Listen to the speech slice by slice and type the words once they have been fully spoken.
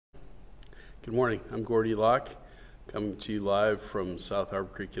Good morning. I'm Gordy Locke, coming to you live from South Harbor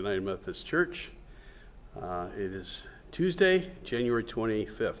Creek United Methodist Church. It is Tuesday, January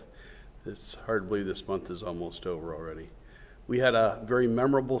 25th. It's hard to believe this month is almost over already. We had a very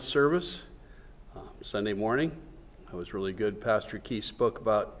memorable service Sunday morning. It was really good. Pastor Keith spoke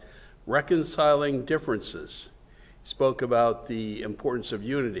about reconciling differences. He spoke about the importance of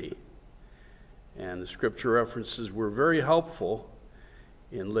unity. And the scripture references were very helpful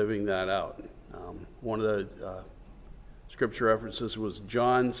in living that out. One of the scripture references was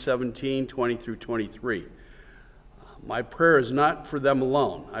John 17, 20 through 23. My prayer is not for them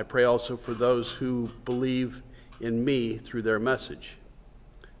alone. I pray also for those who believe in me through their message.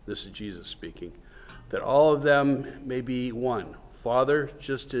 This is Jesus speaking. That all of them may be one. Father,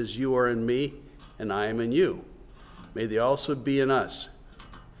 just as you are in me and I am in you, may they also be in us.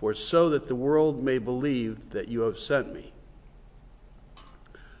 For so that the world may believe that you have sent me.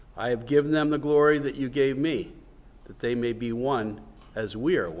 I have given them the glory that you gave me, that they may be one as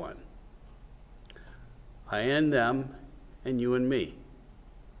we are one. I in them and you in me,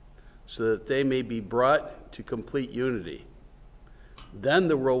 so that they may be brought to complete unity. Then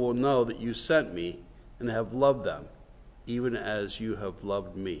the world will know that you sent me and have loved them, even as you have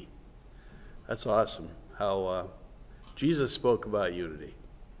loved me. That's awesome, how Jesus spoke about unity.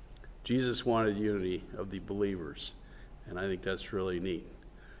 Jesus wanted unity of the believers, and I think that's really neat.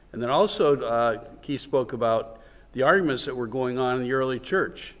 And then also, Keith spoke about the arguments that were going on in the early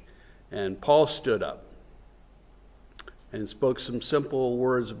church. And Paul stood up and spoke some simple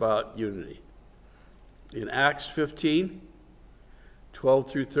words about unity. In Acts 15, 12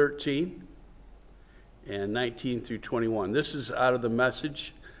 through 13, and 19 through 21. This is out of the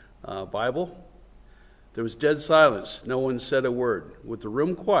Message Bible. There was dead silence. No one said a word. With the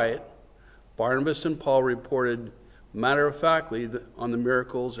room quiet, Barnabas and Paul reported matter-of-factly on the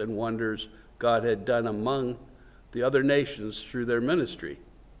miracles and wonders God had done among the other nations through their ministry.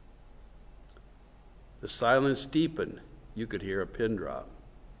 The silence deepened. You could hear a pin drop.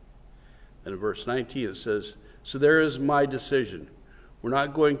 And in verse 19 it says, "So there is my decision. We're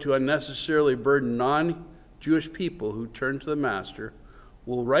not going to unnecessarily burden non-Jewish people who turn to the Master.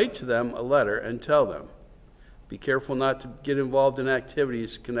 We'll write to them a letter and tell them, be careful not to get involved in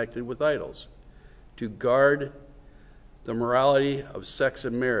activities connected with idols, to guard the morality of sex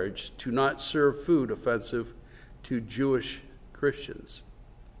and marriage, to not serve food offensive to Jewish Christians.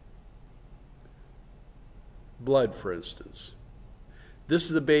 Blood, for instance. This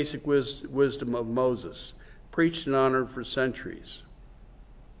is the basic wisdom of Moses, preached and honored for centuries.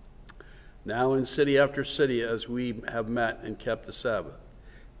 Now in city after city, as we have met and kept the Sabbath,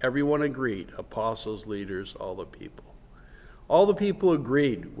 everyone agreed, apostles, leaders, all the people. All the people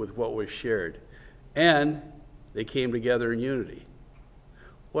agreed with what was shared, and they came together in unity.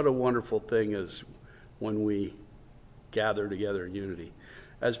 What a wonderful thing is when we gather together in unity.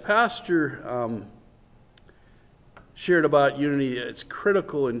 As Pastor shared about unity, it's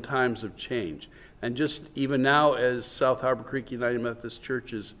critical in times of change. And just even now, as South Harbor Creek United Methodist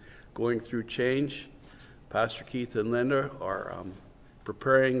Church is going through change, Pastor Keith and Linda are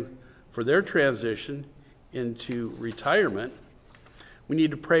preparing for their transition into retirement. We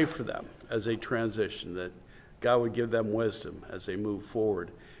need to pray for them as they transition, that God would give them wisdom as they move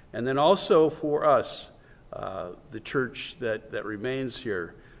forward. And then also for us, the church that remains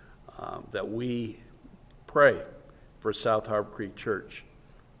here, that we pray for South Harbor Creek Church.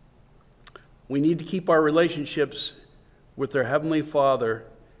 We need to keep our relationships with their Heavenly Father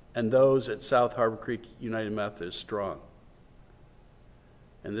and those at South Harbor Creek United Methodist strong.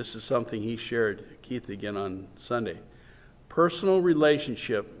 And this is something he shared, Keith, again on Sunday. Personal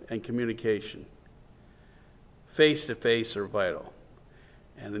relationship and communication, face-to-face, are vital.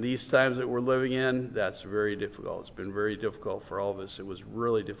 And in these times that we're living in, that's very difficult. It's been very difficult for all of us. It was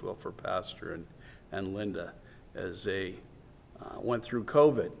really difficult for Pastor and Linda as they went through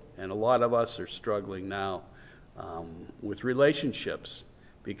COVID. And a lot of us are struggling now with relationships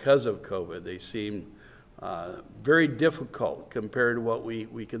because of COVID. They seem very difficult compared to what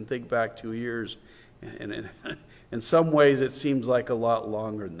we can think back 2 years. And in some ways, it seems like a lot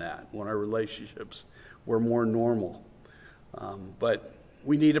longer than that, when our relationships were more normal. But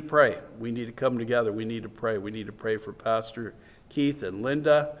we need to pray. We need to come together. We need to pray. We need to pray for Pastor Keith and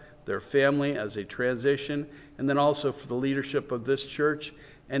Linda, their family as they transition, and then also for the leadership of this church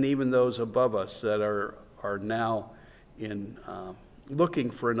and even those above us that are now in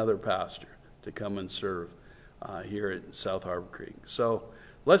looking for another pastor to come and serve here at South Harbor Creek. So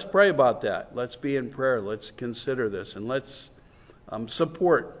let's pray about that. Let's be in prayer. Let's consider this, and let's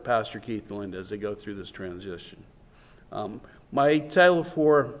support Pastor Keith and Linda as they go through this transition. My title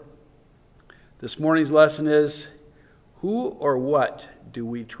for This morning's lesson is, who or what do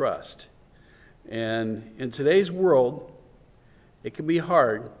we trust? And in today's world, it can be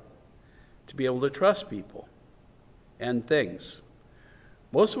hard to be able to trust people and things.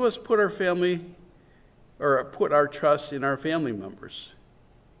 Most of us put our trust in our family members.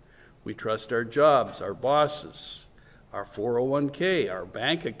 We trust our jobs, our bosses, our 401k, our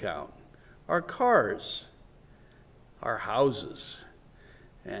bank account, our cars, our houses,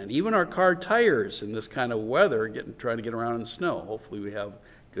 and even our car tires in this kind of weather, trying to get around in the snow. Hopefully we have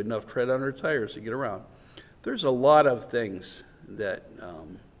good enough tread on our tires to get around. There's a lot of things that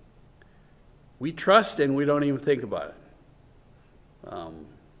we trust and we don't even think about it.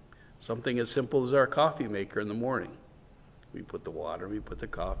 Something as simple as our coffee maker in the morning. We put the water, we put the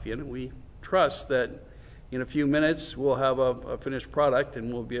coffee in, and we trust that in a few minutes we'll have a finished product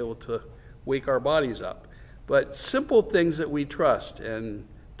and we'll be able to wake our bodies up. But simple things that we trust and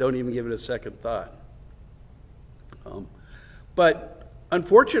don't even give it a second thought. But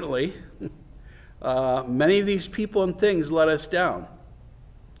unfortunately, many of these people and things let us down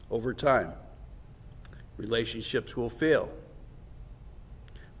over time. Relationships will fail.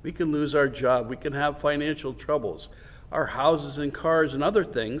 We can lose our job. We can have financial troubles. Our houses and cars and other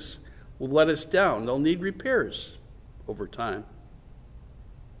things will let us down. They'll need repairs over time.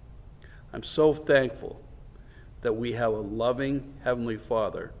 I'm so thankful that we have a loving Heavenly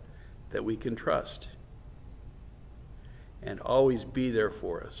Father that we can trust and always be there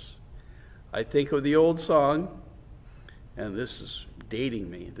for us. I think of the old song, and this is dating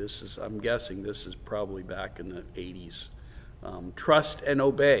me. I'm guessing this is probably back in the 80s. Trust and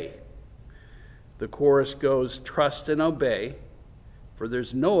obey. The chorus goes, trust and obey, for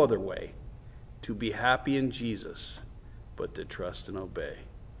there's no other way to be happy in Jesus but to trust and obey.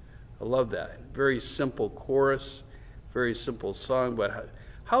 I love that. Very simple chorus, very simple song, but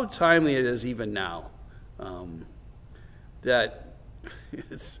how timely it is even now. That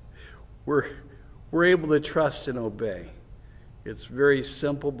we're able to trust and obey. It's very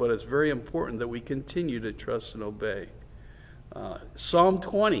simple, but it's very important that we continue to trust and obey. Psalm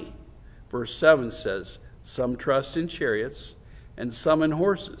 20, verse 7 says, some trust in chariots and some in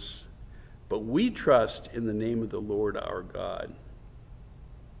horses, but we trust in the name of the Lord our God.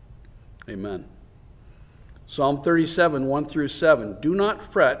 Amen. Psalm 37, 1 through 7, do not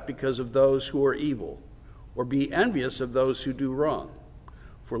fret because of those who are evil, or be envious of those who do wrong.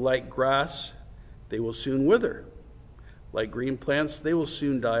 For like grass, they will soon wither. Like green plants, they will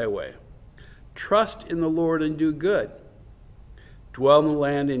soon die away. Trust in the Lord and do good. Dwell in the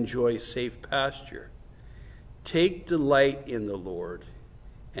land, enjoy safe pasture. Take delight in the Lord,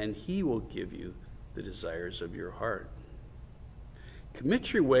 and he will give you the desires of your heart.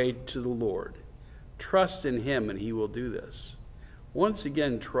 Commit your way to the Lord. Trust in him, and he will do this. Once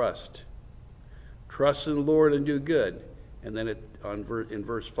again, trust. Trust in the Lord and do good. And then in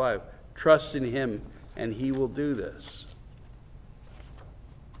verse 5, trust in him, and he will do this.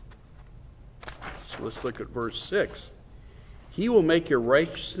 So let's look at verse 6. He will make your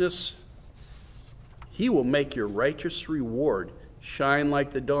righteous reward shine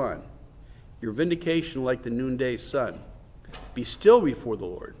like the dawn, your vindication like the noonday sun. Be still before the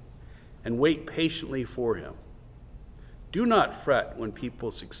Lord, and wait patiently for him. Do not fret when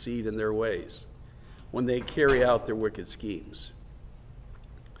people succeed in their ways, when they carry out their wicked schemes.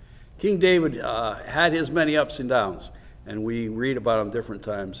 King David had his many ups and downs, and we read about them different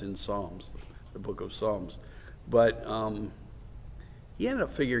times in Psalms, the book of Psalms. But he ended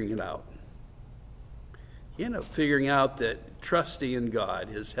up figuring it out. He ended up figuring out that trusting in God,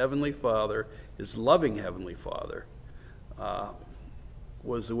 his heavenly Father, his loving heavenly Father,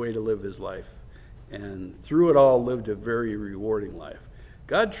 was the way to live his life. And through it all, lived a very rewarding life.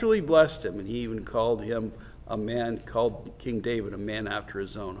 God truly blessed him, and he even called him called King David a man after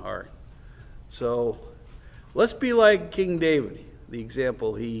his own heart. So let's be like King David, the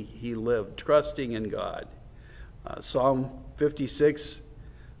example he lived, trusting in God. Psalm 56,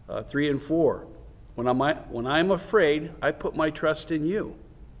 3 and 4. When I'm afraid, I put my trust in you.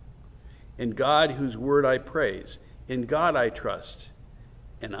 In God, whose word I praise. In God I trust,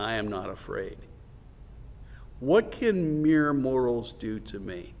 and I am not afraid. What can mere mortals do to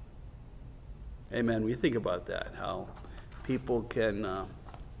me? Amen. We think about that, how people can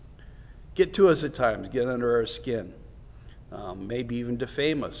get to us at times, get under our skin, maybe even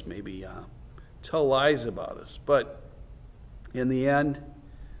defame us, maybe tell lies about us. But in the end,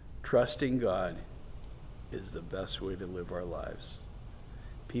 trusting God is the best way to live our lives.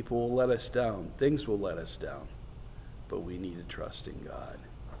 People will let us down. Things will let us down. But we need to trust in God.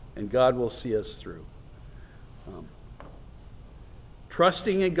 And God will see us through.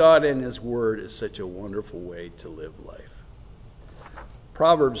 Trusting in God and His Word is such a wonderful way to live life.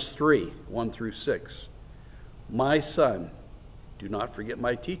 Proverbs 3, 1 through 6. My son, do not forget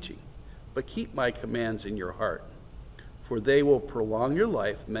my teaching, but keep my commands in your heart, for they will prolong your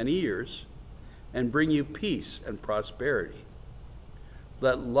life many years and bring you peace and prosperity.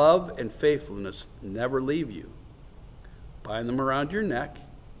 Let love and faithfulness never leave you. Bind them around your neck.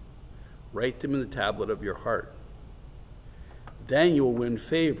 Write them in the tablet of your heart. Then you will win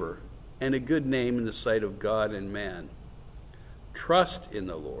favor and a good name in the sight of God and man. Trust in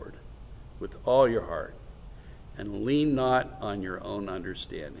the Lord with all your heart and lean not on your own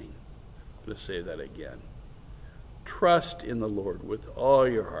understanding. I'm going to say that again. Trust in the Lord with all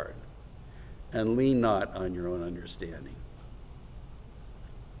your heart and lean not on your own understanding.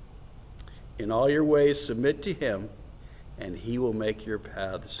 In all your ways submit to Him, and He will make your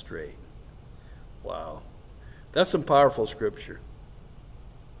path straight. Wow. That's some powerful scripture.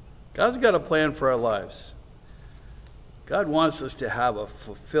 God's got a plan for our lives. God wants us to have a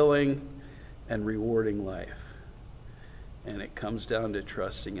fulfilling and rewarding life. And it comes down to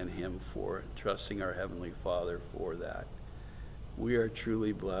trusting in Him for it, trusting our Heavenly Father for that. We are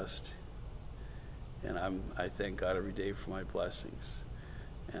truly blessed. And I thank God every day for my blessings.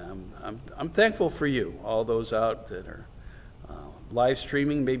 And I'm thankful for you, all those out that are live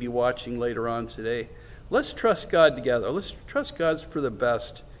streaming, maybe watching later on today. Let's trust God together. Let's trust God for the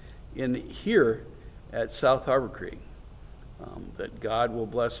best in here at South Harbor Creek. That God will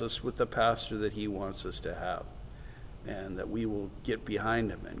bless us with the pastor that He wants us to have, and that we will get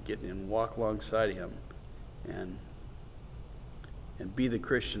behind Him and get and walk alongside Him, and be the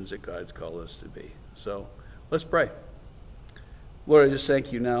Christians that God's called us to be. So let's pray. Lord, I just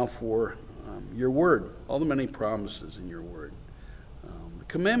thank you now for your word, all the many promises in your word, the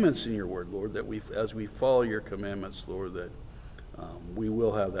commandments in your word, Lord, that as we follow your commandments, Lord, that we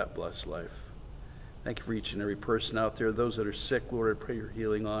will have that blessed life. Thank you for each and every person out there. Those that are sick, Lord, I pray your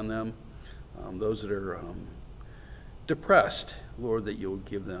healing on them. Those that are depressed, Lord, that you would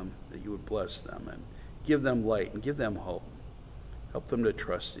give them, that you would bless them and give them light and give them hope. Help them to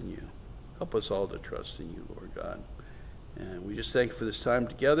trust in you. Help us all to trust in you, Lord God. And we just thank you for this time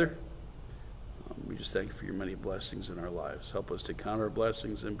together. We just thank you for your many blessings in our lives. Help us to count our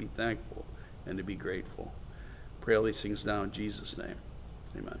blessings and be thankful and to be grateful. Pray all these things now in Jesus' name.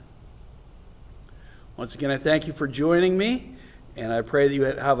 Amen. Once again, I thank you for joining me, and I pray that you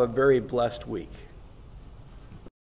have a very blessed week.